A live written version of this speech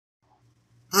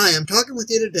Hi, I'm talking with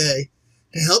you today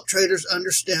to help traders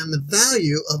understand the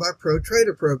value of our Pro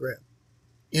Trader program.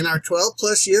 In our 12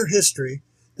 plus year history,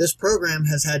 this program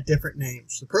has had different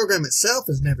names. The program itself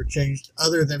has never changed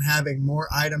other than having more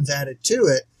items added to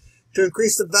it to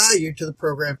increase the value to the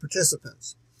program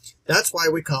participants. That's why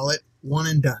we call it one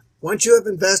and done. Once you have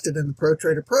invested in the Pro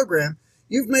Trader program,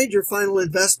 you've made your final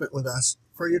investment with us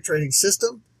for your trading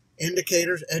system,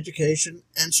 indicators, education,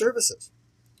 and services.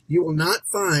 You will not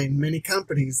find many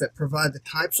companies that provide the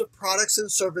types of products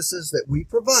and services that we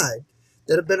provide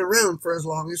that have been around for as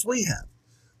long as we have.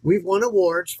 We've won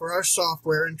awards for our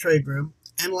software and trade room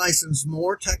and licensed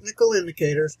more technical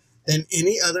indicators than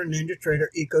any other NinjaTrader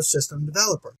ecosystem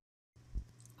developer.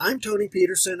 I'm Tony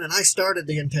Peterson, and I started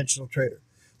the Intentional Trader.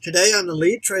 Today, I'm the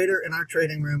lead trader in our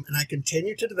trading room, and I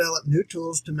continue to develop new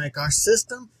tools to make our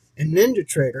system and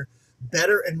NinjaTrader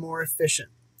better and more efficient.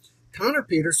 Connor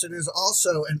Peterson is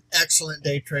also an excellent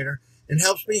day trader and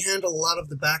helps me handle a lot of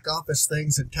the back office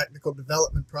things and technical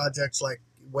development projects like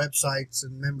websites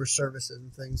and member services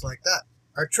and things like that.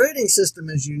 Our trading system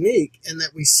is unique in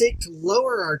that we seek to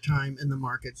lower our time in the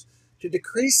markets to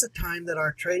decrease the time that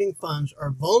our trading funds are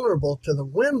vulnerable to the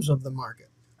whims of the market.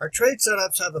 Our trade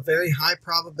setups have a very high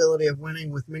probability of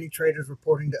winning, with many traders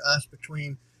reporting to us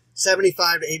between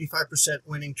 75 to 85%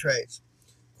 winning trades.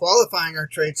 Qualifying our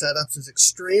trade setups is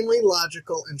extremely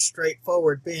logical and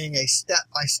straightforward, being a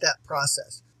step-by-step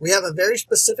process. We have a very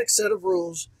specific set of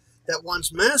rules that,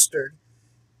 once mastered,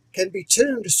 can be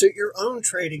tuned to suit your own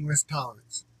trading risk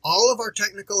tolerance. All of our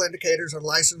technical indicators are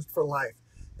licensed for life.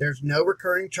 There's no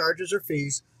recurring charges or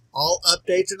fees. All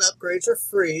updates and upgrades are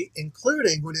free,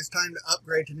 including when it's time to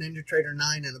upgrade to NinjaTrader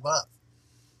 9 and above.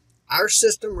 Our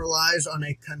system relies on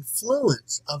a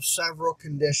confluence of several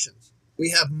conditions.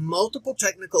 We have multiple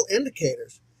technical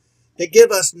indicators that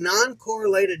give us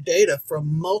non-correlated data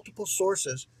from multiple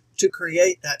sources to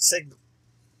create that signal.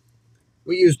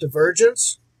 We use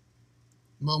divergence,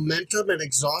 momentum and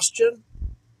exhaustion,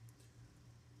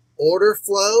 order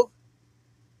flow,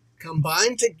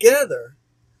 combined together,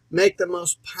 make the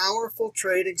most powerful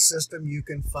trading system you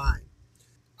can find.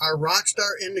 Our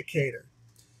Rockstar indicator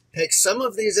takes some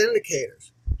of these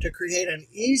indicators to create an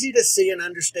easy to see and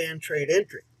understand trade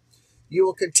entry. You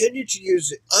will continue to use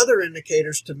the other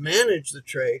indicators to manage the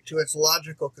trade to its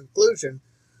logical conclusion,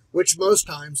 which most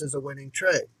times is a winning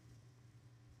trade.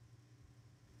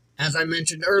 As I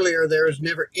mentioned earlier, there is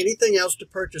never anything else to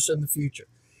purchase in the future.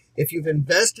 If you've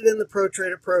invested in the Pro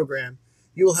Trader program,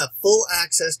 you will have full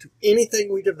access to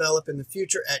anything we develop in the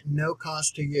future at no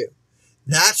cost to you.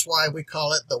 That's why we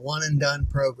call it the One and Done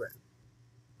program.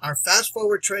 Our Fast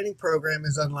Forward training program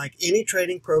is unlike any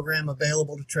trading program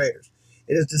available to traders.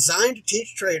 It is designed to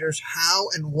teach traders how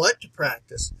and what to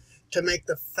practice to make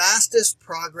the fastest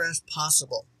progress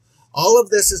possible. All of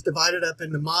this is divided up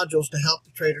into modules to help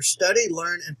the trader study,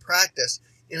 learn, and practice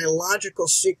in a logical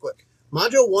sequence.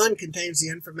 Module 1 contains the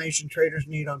information traders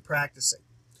need on practicing,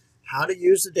 how to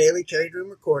use the daily trade room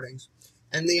recordings,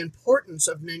 and the importance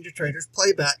of NinjaTrader's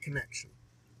playback connection.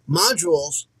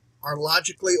 Modules are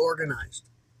logically organized.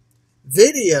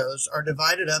 Videos are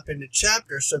divided up into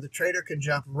chapters so the trader can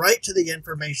jump right to the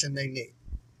information they need.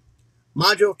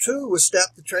 Module 2 will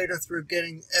step the trader through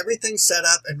getting everything set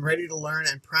up and ready to learn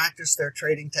and practice their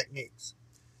trading techniques.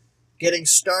 Getting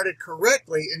started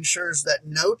correctly ensures that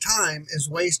no time is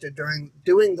wasted during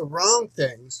doing the wrong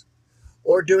things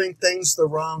or doing things the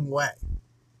wrong way.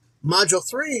 Module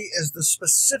 3 is the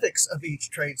specifics of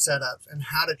each trade setup and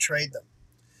how to trade them.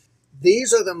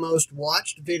 These are the most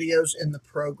watched videos in the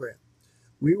program.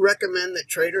 We recommend that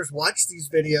traders watch these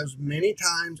videos many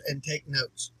times and take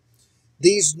notes.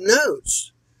 These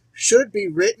notes should be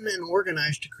written and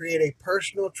organized to create a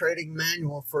personal trading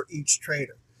manual for each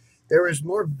trader. There is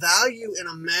more value in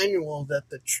a manual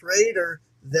that the trader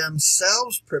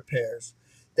themselves prepares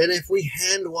than if we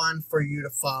hand one for you to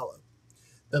follow.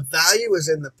 The value is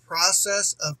in the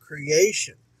process of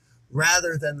creation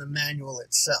rather than the manual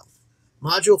itself.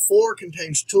 Module 4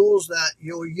 contains tools that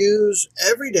you'll use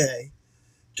every day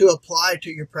to apply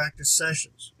to your practice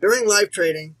sessions. During live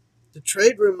trading, the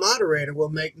trade room moderator will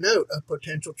make note of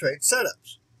potential trade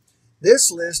setups. This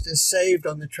list is saved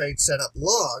on the trade setup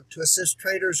log to assist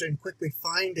traders in quickly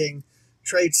finding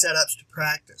trade setups to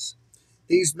practice.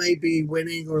 These may be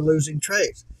winning or losing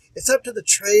trades. It's up to the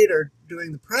trader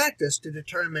doing the practice to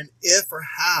determine if or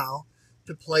how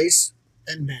to place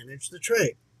and manage the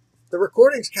trade. The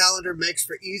recordings calendar makes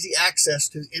for easy access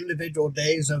to individual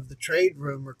days of the trade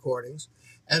room recordings,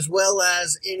 as well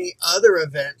as any other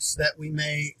events that we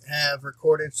may have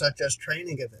recorded, such as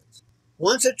training events.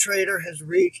 Once a trader has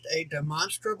reached a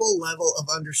demonstrable level of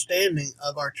understanding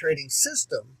of our trading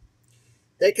system,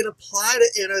 They can apply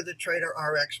to enter the Trader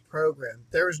RX program.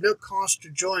 There is no cost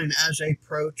to join as a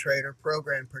Pro Trader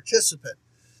program participant,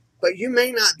 but you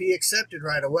may not be accepted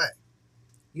right away.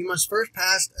 You must first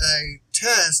pass a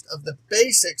test of the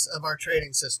basics of our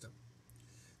trading system.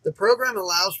 The program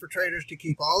allows for traders to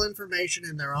keep all information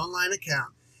in their online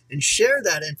account and share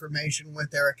that information with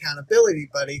their accountability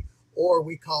buddy, or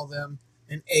we call them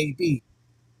an AB.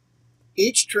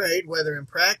 Each trade, whether in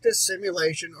practice,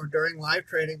 simulation, or during live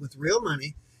trading with real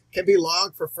money, can be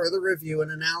logged for further review and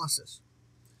analysis.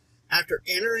 After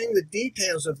entering the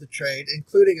details of the trade,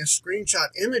 including a screenshot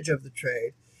image of the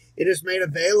trade, it is made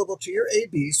available to your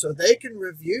AB so they can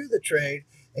review the trade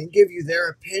and give you their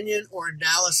opinion or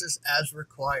analysis as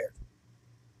required.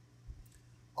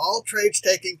 All trades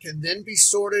taken can then be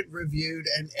sorted, reviewed,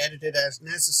 and edited as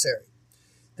necessary.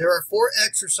 There are 4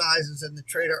 exercises in the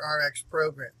Trader RX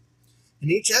program,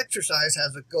 and each exercise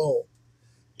has a goal.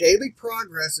 Daily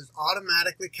progress is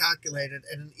automatically calculated,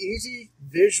 and an easy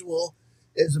visual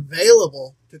is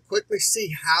available to quickly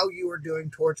see how you are doing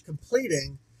towards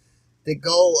completing the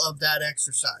goal of that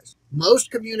exercise.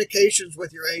 Most communications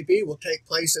with your AB will take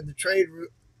place in the trade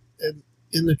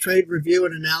review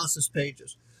and analysis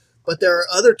pages, but there are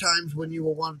other times when you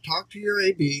will want to talk to your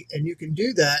AB, and you can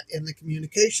do that in the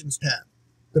Communications tab.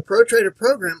 The Pro Trader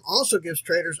program also gives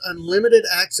traders unlimited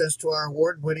access to our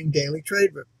award-winning daily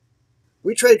trade room.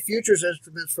 We trade futures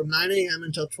instruments from 9 a.m.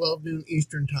 until 12 noon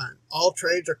Eastern Time. All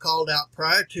trades are called out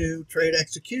prior to trade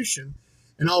execution,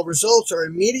 and all results are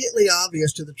immediately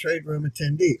obvious to the trade room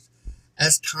attendees.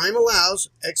 As time allows,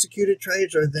 executed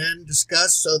trades are then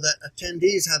discussed so that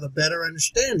attendees have a better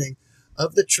understanding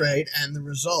of the trade and the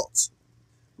results.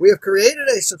 We have created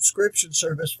a subscription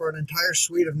service for an entire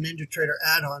suite of NinjaTrader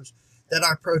add-ons that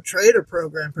our Pro Trader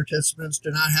program participants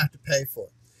do not have to pay for.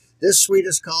 This suite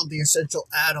is called the Essential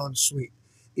Add-on Suite.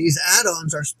 These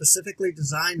add-ons are specifically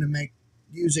designed to make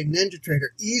using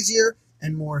NinjaTrader easier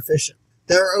and more efficient.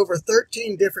 There are over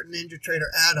 13 different NinjaTrader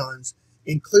add-ons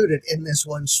included in this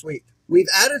one suite. We've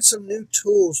added some new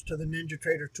tools to the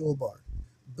NinjaTrader toolbar.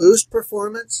 Boost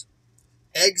performance,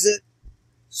 exit,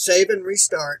 save and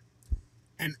restart,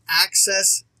 and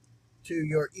access to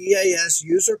your EAS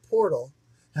user portal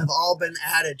have all been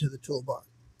added to the toolbar.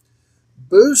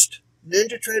 Boost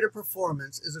NinjaTrader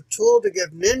Performance is a tool to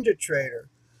give NinjaTrader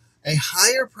a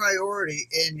higher priority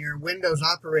in your Windows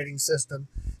operating system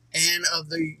and of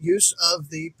the use of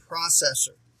the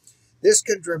processor. This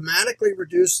can dramatically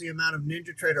reduce the amount of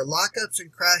NinjaTrader lockups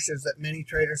and crashes that many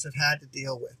traders have had to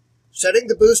deal with. Setting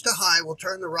the boost to high will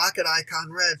turn the rocket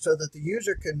icon red so that the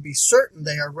user can be certain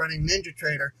they are running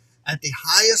NinjaTrader at the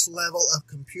highest level of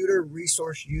computer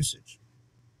resource usage.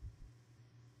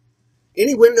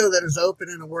 Any window that is open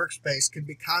in a workspace can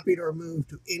be copied or moved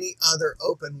to any other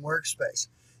open workspace.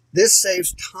 This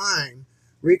saves time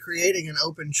recreating an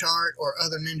open chart or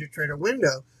other NinjaTrader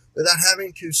window without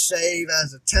having to save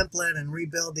as a template and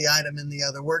rebuild the item in the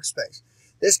other workspace.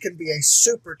 This can be a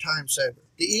super time saver.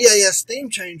 The EAS theme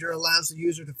changer allows the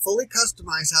user to fully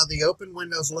customize how the open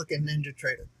windows look in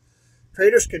NinjaTrader.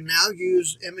 Traders can now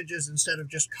use images instead of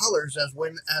just colors as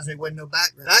a window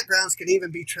background. Backgrounds can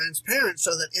even be transparent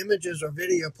so that images or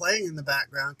video playing in the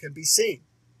background can be seen.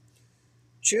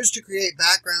 Choose to create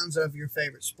backgrounds of your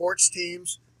favorite sports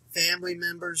teams, family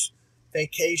members,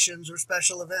 vacations, or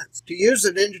special events. To use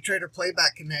the NinjaTrader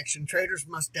playback connection, traders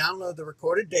must download the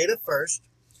recorded data first.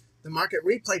 The Market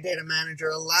Replay Data Manager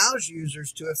allows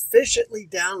users to efficiently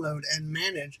download and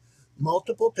manage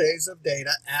multiple days of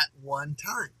data at one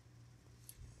time.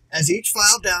 As each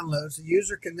file downloads, the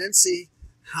user can then see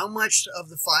how much of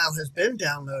the file has been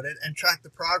downloaded and track the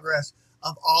progress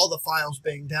of all the files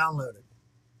being downloaded.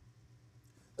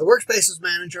 The Workspaces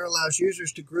Manager allows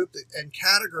users to group and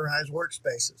categorize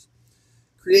workspaces.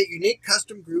 Create unique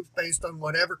custom groups based on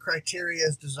whatever criteria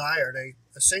is desired.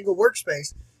 A single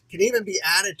workspace can even be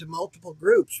added to multiple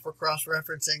groups for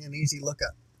cross-referencing and easy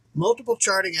lookup. Multiple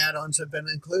charting add-ons have been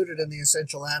included in the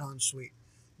Essential Add-on Suite.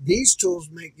 These tools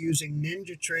make using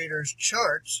NinjaTrader's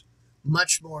charts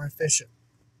much more efficient.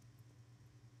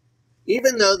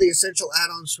 Even though the Essential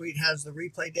Add-on Suite has the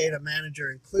Replay Data Manager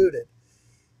included,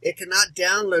 it cannot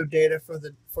download data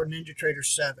for NinjaTrader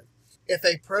 7. If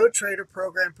a Pro Trader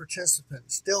program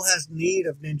participant still has need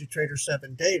of NinjaTrader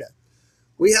 7 data,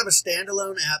 we have a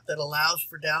standalone app that allows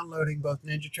for downloading both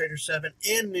NinjaTrader 7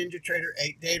 and NinjaTrader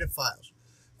 8 data files.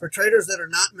 For traders that are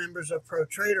not members of Pro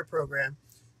Trader program,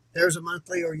 there's a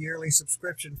monthly or yearly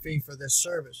subscription fee for this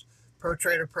service. Pro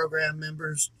Trader program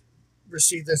members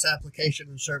receive this application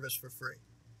and service for free.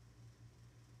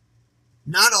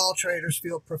 Not all traders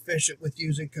feel proficient with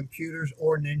using computers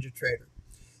or NinjaTrader.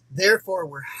 Therefore,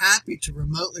 we're happy to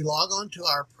remotely log on to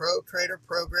our ProTrader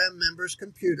program members'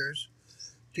 computers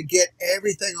to get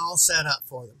everything all set up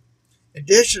for them.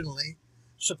 Additionally,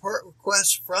 support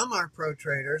requests from our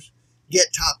ProTraders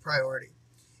get top priority.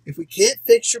 If we can't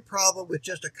fix your problem with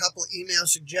just a couple email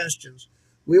suggestions,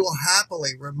 we will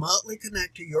happily remotely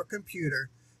connect to your computer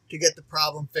to get the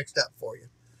problem fixed up for you.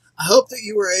 I hope that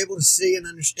you were able to see and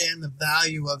understand the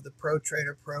value of the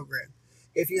ProTrader program.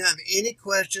 If you have any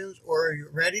questions or you're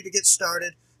ready to get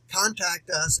started, contact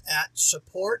us at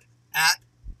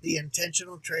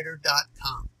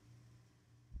support@theintentionaltrader.com.